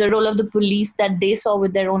about the role of the police that they saw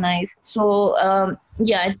with their own eyes. So,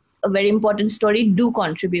 it's a very important story. Do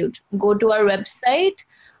contribute. Go to our website,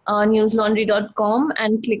 newslaundry.com,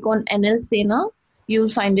 and click on NL Sena. You'll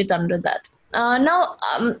find it under that. Now,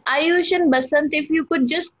 Ayush and Basant, if you could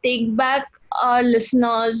just take back our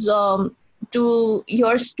listeners to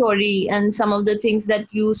your story and some of the things that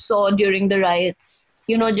you saw during the riots,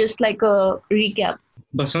 just like a recap.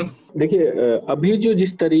 Basant? देखिए, अभी जो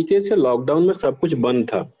जिस तरीके से lockdown में सब कुछ बंद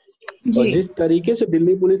था और जिस तरीके से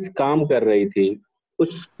दिल्ली पुलिस काम कर रही थी,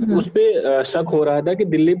 उस पे शक हो रहा था कि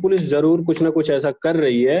दिल्ली पुलिस जरूर कुछ ना कुछ ऐसा कर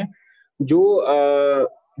रही है जो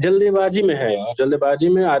जल्दबाजी में है, और जल्दबाजी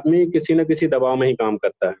में आदमी किसी न किसी दबाव में ही काम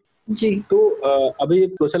करता है जी। तो अभी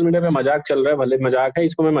सोशल मीडिया पे मजाक चल रहा है, भले मजाक है,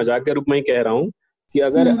 इसको मैं मजाक के रूप में ही कह रहा हूँ कि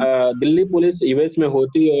अगर दिल्ली पुलिस यूएस में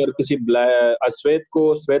होती और किसी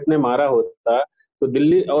श्वेत ने मारा होता तो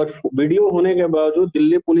दिल्ली, और वीडियो होने के बावजूद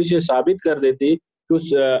दिल्ली पुलिस ये साबित कर देती कि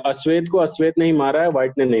उस अश्वेत को अश्वेत नहीं मारा है,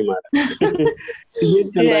 व्हाइट ने नहीं मारा ये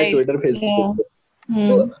चल रहा है ट्विटर, फेसबुक पे।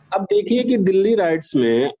 तो अब देखिए कि दिल्ली राइट्स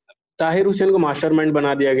में ताहिर हुसैन को मास्टरमाइंड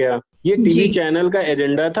बना दिया गया। ये टीवी चैनल का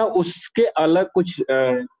एजेंडा था, उसके अलग कुछ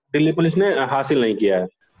दिल्ली पुलिस ने हासिल नहीं किया है।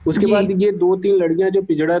 उसके बाद ये 2-3 लड़कियां जो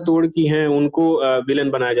पिजड़ा तोड़ की हैं उनको विलन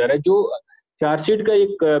बनाया जा रहा है। जो चार्जशीट का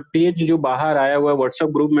एक पेज जो बाहर आया हुआ है व्हाट्सएप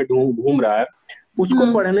ग्रुप में घूम रहा है,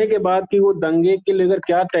 उसको पढ़ने के बाद कि वो दंगे के लेकर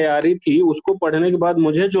क्या तैयारी थी, उसको पढ़ने के बाद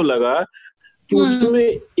मुझे जो लगा कि उसमें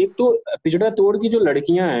एक तो पिछड़ा तोड़ की जो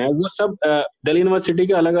लड़कियां हैं वो सब दिल्ली यूनिवर्सिटी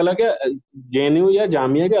के अलग अलग है, जेएनयू या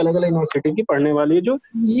जामिया के अलग अलग यूनिवर्सिटी की पढ़ने वाली है, जो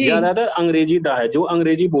ज्यादातर अंग्रेजी दा है, जो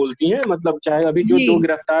अंग्रेजी बोलती हैं। मतलब चाहे अभी जो 2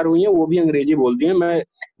 गिरफ्तार हुई हैं वो भी अंग्रेजी बोलती हैं। मैं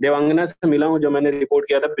देवांगना से मिला हूँ जो मैंने रिपोर्ट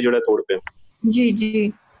किया था पिछड़ा तोड़ पे।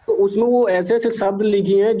 जी। तो उसमें वो ऐसे ऐसे शब्द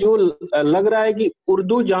लिखी हैं जो लग रहा है कि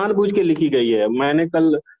उर्दू जानबूझ के लिखी गई है। मैंने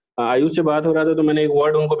कल आयुष से बात हो रहा था तो मैंने एक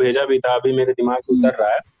वर्ड उनको भेजा भी था, अभी मेरे दिमाग में उतर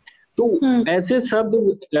रहा है। तो ऐसे शब्द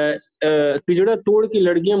पिजड़ा तोड़ की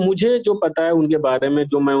लड़कियां, मुझे जो पता है उनके बारे में,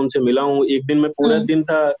 जो मैं उनसे मिला हूँ, एक दिन में पूरा दिन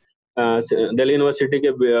था दिल्ली यूनिवर्सिटी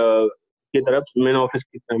की तरफ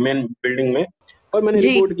मेन बिल्डिंग में, और मैंने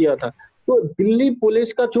रिपोर्ट किया था। तो दिल्ली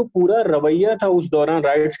पुलिस का जो पूरा रवैया था उस दौरान,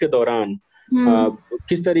 राइट्स के दौरान,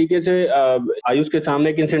 किस तरीके से आयुष के सामने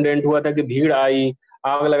एक इंसिडेंट हुआ था कि भीड़ आई,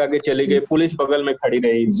 आग लगा के चली गई, पुलिस बगल में खड़ी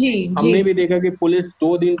रही। हमने भी देखा कि पुलिस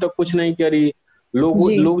 2 दिन तक कुछ नहीं करी।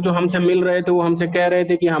 लोग जो हमसे मिल रहे थे वो हमसे कह रहे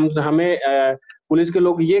थे कि हमें पुलिस के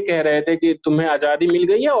लोग ये कह रहे थे कि तुम्हें आजादी मिल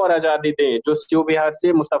गई है और आजादी दें, जो शिव बिहार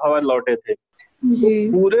से मुस्तफाबाद लौटे थे।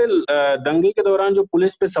 तो पूरे दंगे के दौरान जो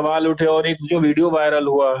पुलिस पे सवाल उठे और एक जो वीडियो वायरल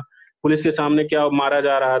हुआ पुलिस के सामने क्या मारा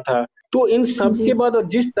जा रहा था, तो इन सब के बाद और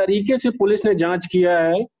जिस तरीके से पुलिस ने जांच किया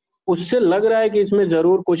है उससे लग रहा है कि इसमें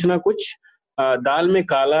जरूर कुछ ना कुछ दाल में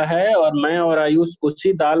काला है, और मैं और आयुष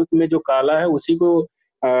उसी दाल में जो काला है उसी को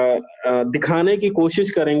दिखाने की कोशिश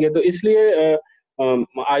करेंगे। तो इसलिए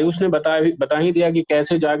आयुष ने बता ही दिया कि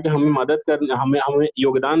कैसे जाके हमें मदद करना, हमें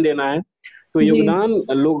योगदान देना है। तो योगदान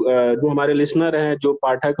लोग जो हमारे लिसनर हैं, जो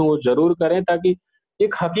पाठक हैं, वो जरूर करें ताकि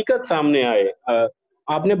एक हकीकत सामने आए।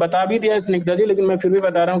 आपने बता भी दिया स्निग्धा जी, लेकिन मैं फिर भी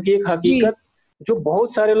बता रहा हूँ कि एक हकीकत जो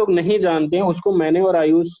बहुत सारे लोग नहीं जानते हैं उसको मैं और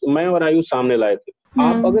आयुष सामने लाए थे।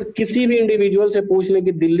 आप अगर किसी भी इंडिविजुअल से पूछ लें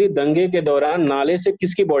कि दिल्ली दंगे के दौरान नाले से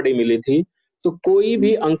किसकी बॉडी मिली थी, तो कोई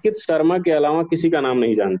भी अंकित शर्मा के अलावा किसी का नाम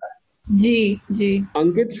नहीं जानता है। जी।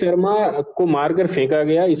 अंकित शर्मा को मारकर फेंका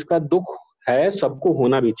गया, इसका दुख है, सबको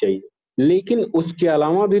होना भी चाहिए, लेकिन उसके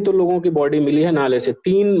अलावा भी तो लोगों की बॉडी मिली है नाले से।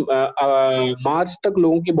 3 मार्च तक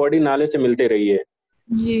लोगों की बॉडी नाले से मिलते रही है।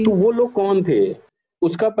 तो वो लोग कौन थे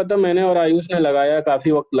उसका पता मैंने और आयुष ने लगाया,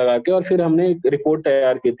 काफी वक्त लगा के, और फिर हमने एक रिपोर्ट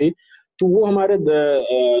तैयार की थी। तो वो हमारे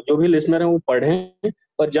जो भी लिसनर हैं वो पढ़ें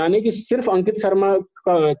और जाने कि सिर्फ अंकित शर्मा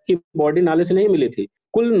की बॉडी नाले से नहीं मिली थी,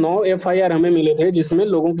 कुल 9 FIR हमें मिले थे जिसमें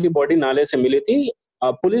लोगों की बॉडी नाले से मिली थी।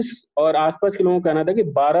 पुलिस और आसपास के लोगों का कहना था कि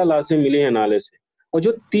 12 लाशें मिली हैं नाले से। और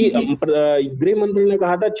जो गृह मंत्री ने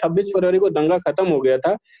कहा था 26 फरवरी को दंगा खत्म हो गया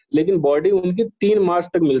था, लेकिन बॉडी उनकी 3 मार्च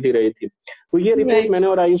तक मिलती रही थी। तो ये रिपोर्ट मैंने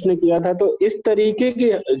और आयुष ने किया था। तो इस तरीके की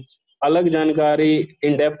अलग जानकारी,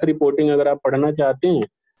 इन डेप्थ रिपोर्टिंग अगर आप पढ़ना चाहते हैं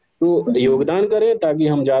तो योगदान करें, ताकि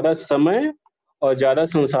हम ज्यादा समय और ज्यादा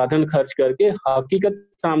संसाधन खर्च करके हकीकत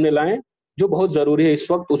सामने लाएं, जो बहुत जरूरी है इस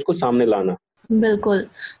वक्त उसको सामने लाना। Bilkul.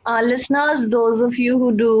 Listeners, those of you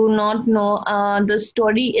who do not know, the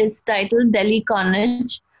story is titled Delhi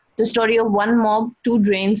Carnage, the story of one mob, 2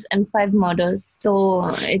 drains and 5 murders.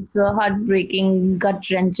 So it's a heartbreaking,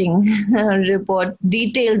 gut-wrenching report,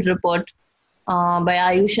 detailed report by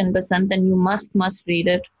Ayush and Basant, and you must read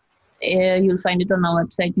it. You'll find it on our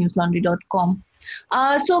website, newslaundry.com.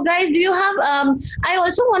 So guys, do you have, I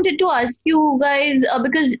also wanted to ask you guys,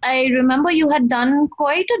 because I remember you had done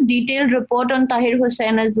quite a detailed report on Tahir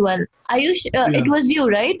Hussain as well. Ayush, it was you,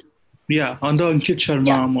 right? Yeah, on the Ankit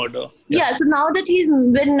Sharma murder. Yeah, so now that he's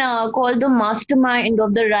been called the mastermind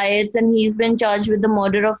of the riots and he's been charged with the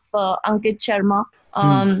murder of Ankit Sharma,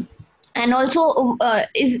 and also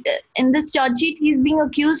is in this charge sheet, he's being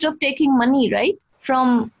accused of taking money, right?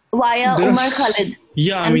 From via Umar Khalid.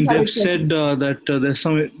 Yeah, I mean, they've said that there's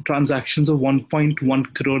some transactions of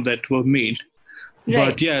 1.1 crore that were made. Right.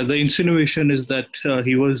 But yeah, the insinuation is that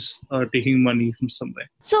he was taking money from somewhere.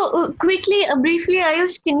 So quickly, briefly,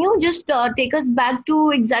 Ayush, can you just take us back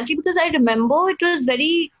to exactly, because I remember it was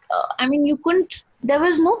very, I mean, you couldn't, there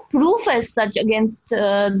was no proof as such against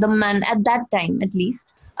the man at that time, at least.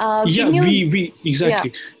 We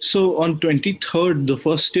exactly. Yeah. So on 23rd, the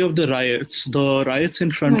first day of the riots in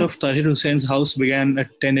front of Tahir Hussein's house began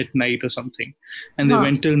at 10 at night or something. And they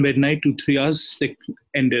went till midnight, 2-3 hours, they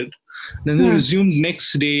ended. Then they resumed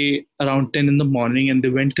next day around 10 in the morning, and they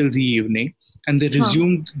went till the evening. And they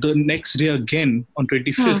resumed the next day again on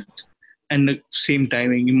 25th. And the same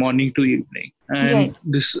timing, morning to evening. And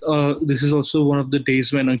this is also one of the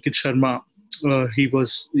days when Ankit Sharma, he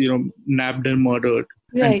was, nabbed and murdered.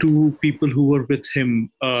 Right. And 2 people who were with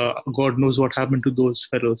him, God knows what happened to those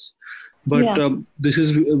fellows. But this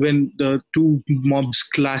is when the 2 mobs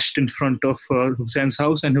clashed in front of Hussein's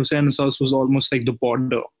house, and Hussein's house was almost like the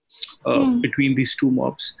border between these 2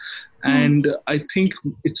 mobs. And I think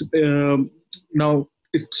it's now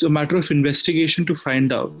it's a matter of investigation to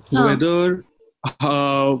find out whether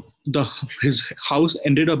his house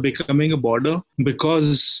ended up becoming a border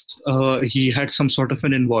because he had some sort of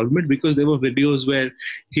an involvement, because there were videos where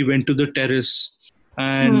he went to the terrace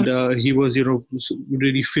and he was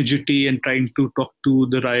really fidgety and trying to talk to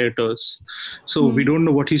the rioters. So we don't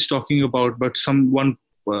know what he's talking about, but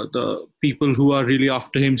the people who are really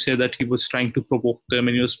after him say that he was trying to provoke them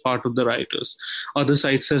and he was part of the rioters. Other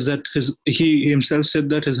side says that he himself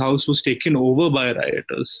said that his house was taken over by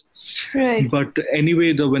rioters. Right. But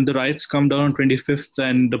anyway, when the riots come down on 25th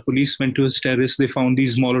and the police went to his terrace, they found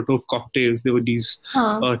these Molotov cocktails. There were these,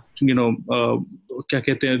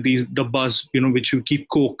 these dabbas, which you keep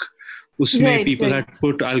coke. Usme people had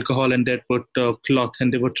put alcohol and they had put cloth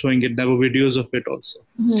and they were throwing it. There were videos of it also.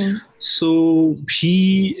 So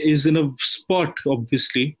he is in a spot,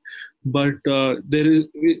 obviously, but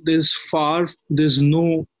there's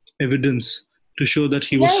no evidence to show that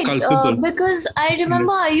he was culpable. Because I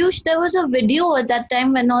remember, Ayush, there was a video at that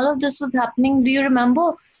time when all of this was happening. Do you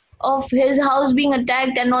remember of his house being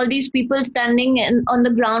attacked and all these people standing on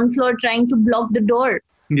the ground floor trying to block the door?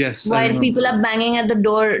 Yes. While people are banging at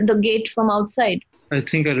the gate from outside. I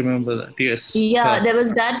think I remember that, yes. Yeah, there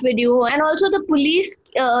was that video. And also the police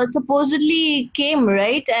supposedly came,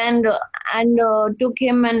 right? And took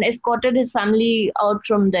him and escorted his family out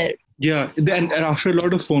from there. Yeah, and after a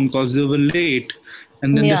lot of phone calls, they were late.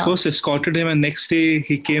 And then they first escorted him, and next day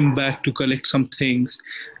he came back to collect some things.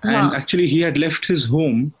 And actually he had left his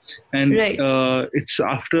home, and it's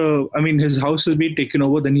after, his house has been taken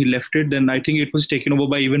over, then he left it. Then I think it was taken over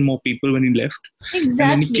by even more people when he left. Exactly. And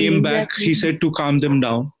then he came back, he said to calm them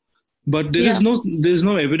down. But there's no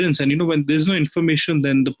evidence. And when there's no information,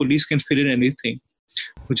 then the police can fill in anything,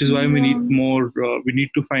 which is why we need more, we need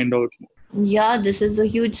to find out more. Yeah, this is a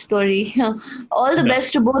huge story. All the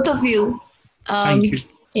best to both of you. Thank you.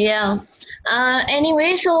 Yeah.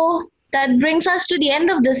 Anyway, so that brings us to the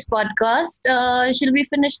end of this podcast. Shall we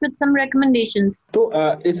finish with some recommendations? तो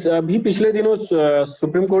इस अभी पिछले दिनों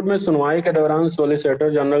supreme court में सुनवाई के दौरान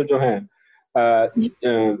solicitor general जो हैं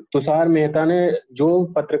तुषार मेहता ने जो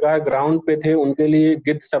पत्रकार ग्राउंड पे थे उनके लिए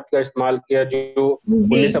गिद्ध शब्द का इस्तेमाल किया, जो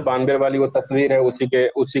 1992 वाली वो तस्वीर है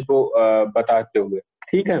उसी को बताते हुए,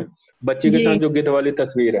 ठीक है, बच्चे के साथ जो गिद्ध वाली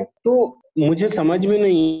तस्वीर है। तो मुझे समझ में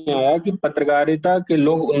नहीं आया कि पत्रकारिता के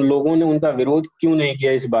उन लोगों ने उनका विरोध क्यों नहीं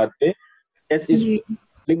किया इस बात पे।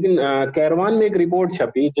 लेकिन कैरवान में एक रिपोर्ट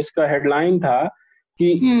छपी जिसका हेडलाइन था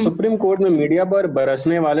कि सुप्रीम कोर्ट में मीडिया पर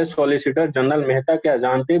बरसने वाले सॉलिसिटर जनरल मेहता क्या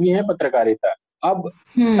जानते भी हैं पत्रकारिता। अब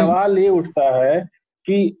सवाल ये उठता है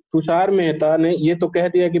कि तुषार मेहता ने ये तो कह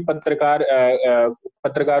दिया कि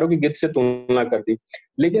पत्रकारों की गिद्ध से तुलना कर दी,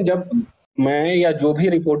 लेकिन जब मैं या जो भी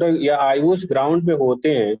रिपोर्टर या आयुष ग्राउंड पे होते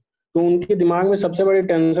हैं तो उनके दिमाग में सबसे बड़ी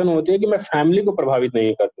टेंशन होती है कि मैं फैमिली को प्रभावित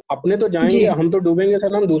नहीं करता, अपने तो जाएंगे, हम तो डूबेंगे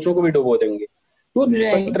सर, हम दूसरों को भी डुबो देंगे। तो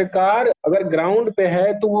पत्रकार अगर ग्राउंड पे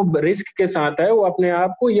है तो वो रिस्क के साथ है, वो अपने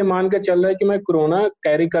आप को ये मान के चल रहा है कि मैं कोरोना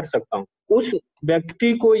कैरी कर सकता हूँ। उस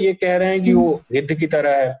व्यक्ति को ये कह रहे हैं कि वो गिद्ध की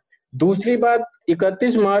तरह है। दूसरी बात,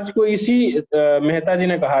 31 मार्च को इसी मेहता जी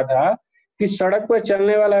ने कहा था कि सड़क पर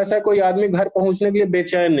चलने वाला ऐसा कोई आदमी घर पहुंचने के लिए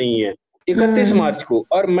बेचैन नहीं है, 31 मार्च को।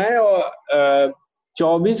 और मैं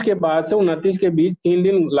 24 के बाद से 29 के बीच 3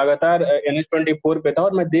 दिन लगातार NH24 पे था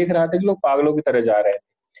और मैं देख रहा था कि लोग पागलों की तरह जा रहे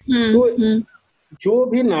थे। तो जो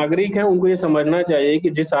भी नागरिक है उनको ये समझना चाहिए कि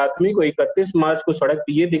जिस आदमी को 31 मार्च को सड़क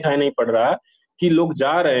पे ये दिखाई नहीं पड़ रहा कि लोग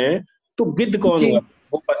जा रहे हैं, तो गिद्ध कौन हुआ?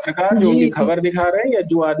 वो पत्रकार जो उनकी खबर दिखा रहे हैं या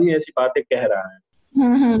जो आदमी ऐसी बातें कह रहा है?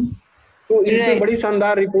 तो इसमें बड़ी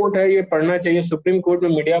शानदार रिपोर्ट है, ये पढ़ना चाहिए। सुप्रीम कोर्ट में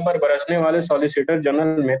मीडिया पर बरसने वाले सॉलिसिटर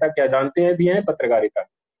जनरल मेहता क्या जानते हैं भी हैं पत्रकारिता,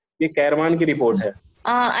 ये कैरवान की रिपोर्ट है।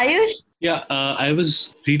 Ayush? Yeah, I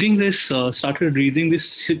was reading this, started reading this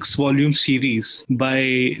 6-volume series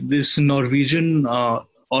by this Norwegian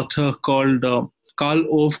author called Karl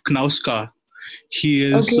Ove Knausgaard. He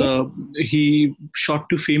is he shot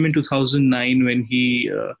to fame in 2009 when he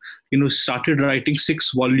started writing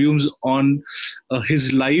 6 volumes on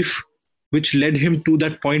his life, which led him to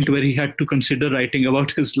that point where he had to consider writing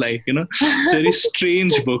about his life. It's a very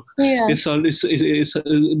strange book. It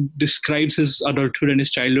describes his adulthood and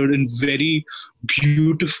his childhood in very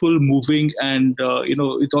beautiful, moving, and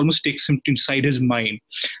it almost takes him inside his mind.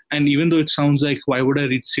 And even though it sounds like, why would I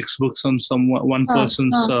read 6 books on one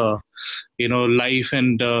person's life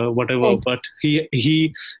and whatever, but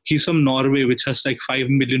he's from Norway, which has like 5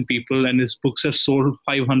 million people, and his books have sold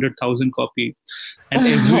 500,000 copies, and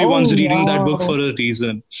everyone's reading that book for a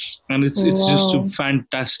reason, and it's just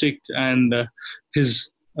fantastic. And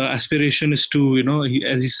his aspiration is to,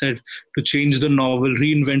 as he said, to change the novel,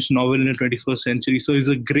 reinvent novel in the 21st century. So it's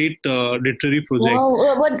a great literary project.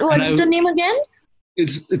 What's the name again?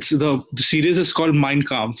 It's the series is called Mein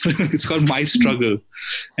Kampf. It's called My Struggle,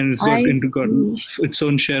 and it's got its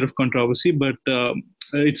own share of controversy. But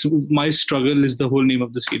it's My Struggle is the whole name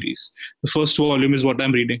of the series. The first volume is what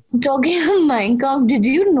I'm reading. Talking of Mein Kampf, did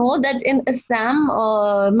you know that in Assam,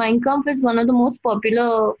 Mein Kampf is one of the most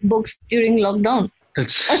popular books during lockdown?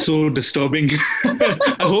 That's so disturbing.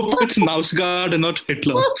 I hope it's Knausgaard and not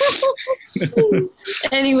Hitler.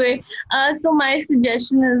 Anyway, so my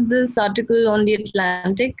suggestion is this article on The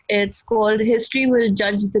Atlantic. It's called History Will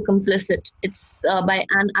Judge the Complicit. It's by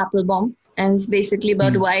Anne Applebaum. And it's basically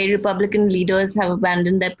about why Republican leaders have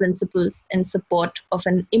abandoned their principles in support of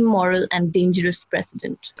an immoral and dangerous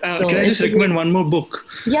precedent. Can I just recommend one more book?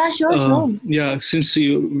 Yeah, sure. Yeah, since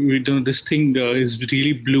this thing is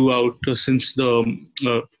really blew out since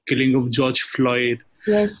the killing of George Floyd.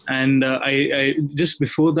 Yes. And I just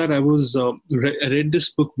before that, I read this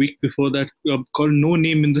book week before that called No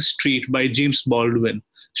Name in the Street by James Baldwin.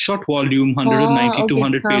 Short volume,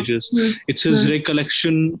 190-200 pages. It's his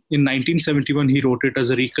recollection. In 1971, he wrote it as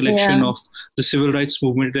a recollection of the civil rights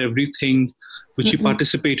movement, everything which he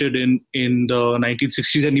participated in the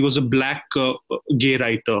 1960s. And he was a black gay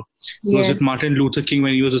writer. He was with Martin Luther King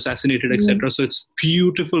when he was assassinated, etc. So it's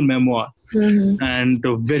beautiful memoir and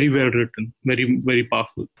very well written, very, very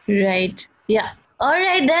powerful. Right. Yeah. All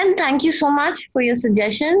right, then. Thank you so much for your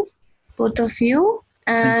suggestions, both of you.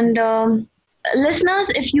 And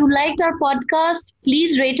listeners, if you liked our podcast,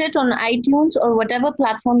 please rate it on iTunes or whatever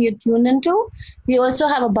platform you tune into. We also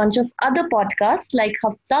have a bunch of other podcasts like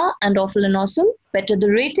Hafta and Awful and Awesome. Better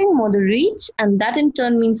the rating, more the reach, and that in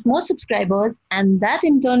turn means more subscribers, and that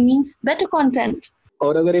in turn means better content.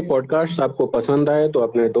 और अगर ये podcast आपको पसंद आए तो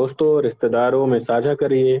अपने दोस्तों, रिश्तेदारों में साझा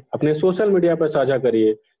करिए, अपने सोशल मीडिया पर साझा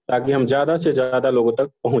करिए, ताकि हम ज्यादा से ज्यादा लोगों तक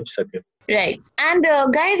पहुंच सके. Right. And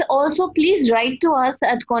guys, also please write to us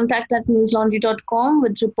at contact@newslaundry.com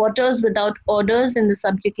with Reporters Without Orders in the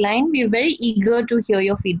subject line. We are very eager to hear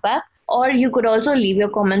your feedback. Or you could also leave your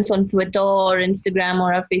comments on Twitter or Instagram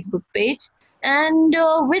or our Facebook page. And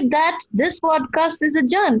with that, this podcast is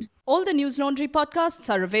adjourned. All the News Laundry podcasts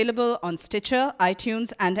are available on Stitcher,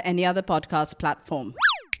 iTunes, and any other podcast platform.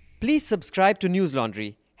 Please subscribe to News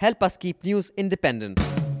Laundry. Help us keep news independent.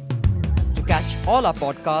 To catch all our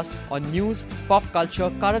podcasts on news, pop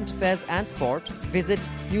culture, current affairs, and sport, visit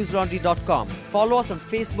newslaundry.com. Follow us on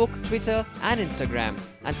Facebook, Twitter, and Instagram,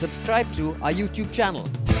 and subscribe to our YouTube channel.